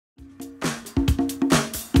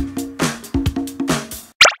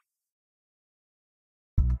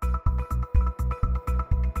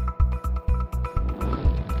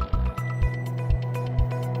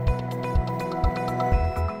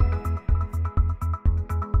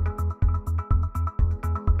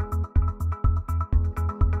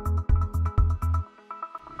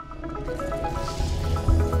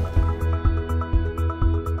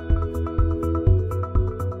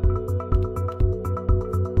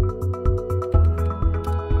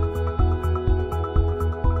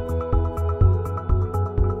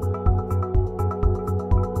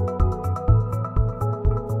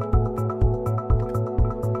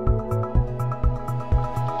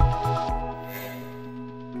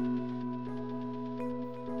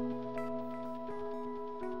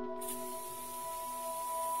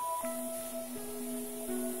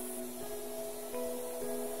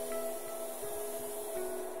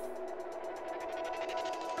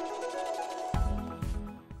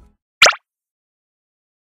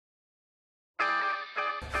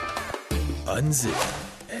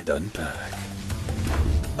Unzip and unpack.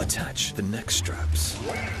 Attach the neck straps.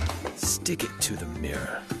 Stick it to the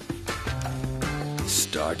mirror.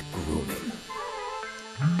 Start grooming.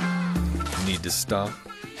 Need to stop?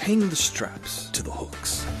 Hang the straps to the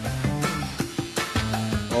hooks.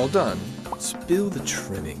 All done. Spill the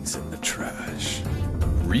trimmings in the trash.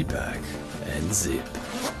 Repack and zip.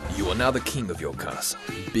 You are now the king of your castle.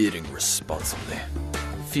 Bearding responsibly.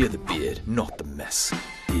 Fear the beard, not the mess.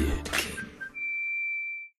 Beard King.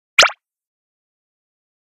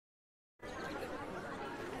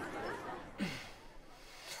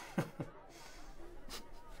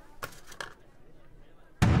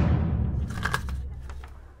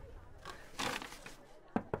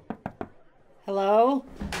 Hello?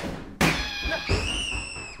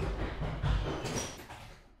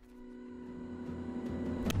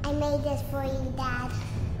 I made this for you, Dad.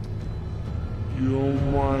 You're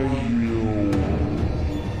my hero.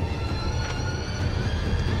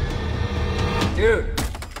 Dude!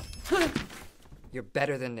 You're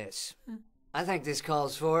better than this. I think this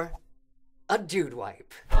calls for a dude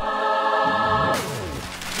wipe.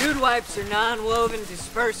 Dude wipes are non-woven,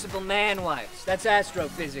 dispersible man wipes. That's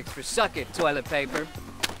astrophysics for suck it, toilet paper.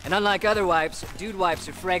 And unlike other wipes, dude wipes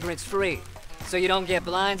are fragrance-free, so you don't get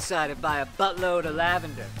blindsided by a buttload of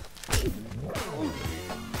lavender.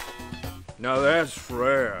 Now that's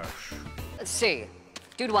fresh. Let's see.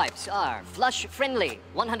 Dude wipes are flush-friendly,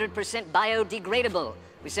 100% biodegradable.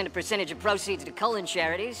 We send a percentage of proceeds to colon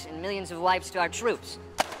charities and millions of wipes to our troops.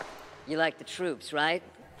 You like the troops, right?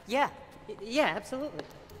 Yeah, absolutely.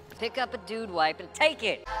 Pick up a dude wipe and take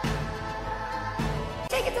it.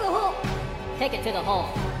 Take it to the hole. Take it to the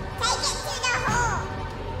hole. Take it to the hole.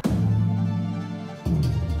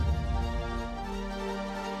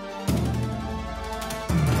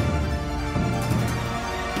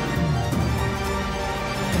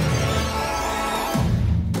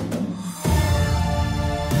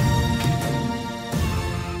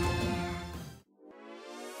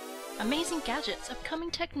 Amazing gadgets, upcoming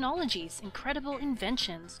technologies, incredible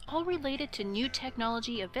inventions, all related to new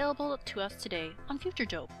technology available to us today on Future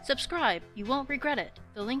Dope. Subscribe, you won't regret it.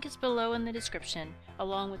 The link is below in the description,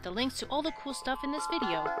 along with the links to all the cool stuff in this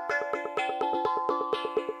video.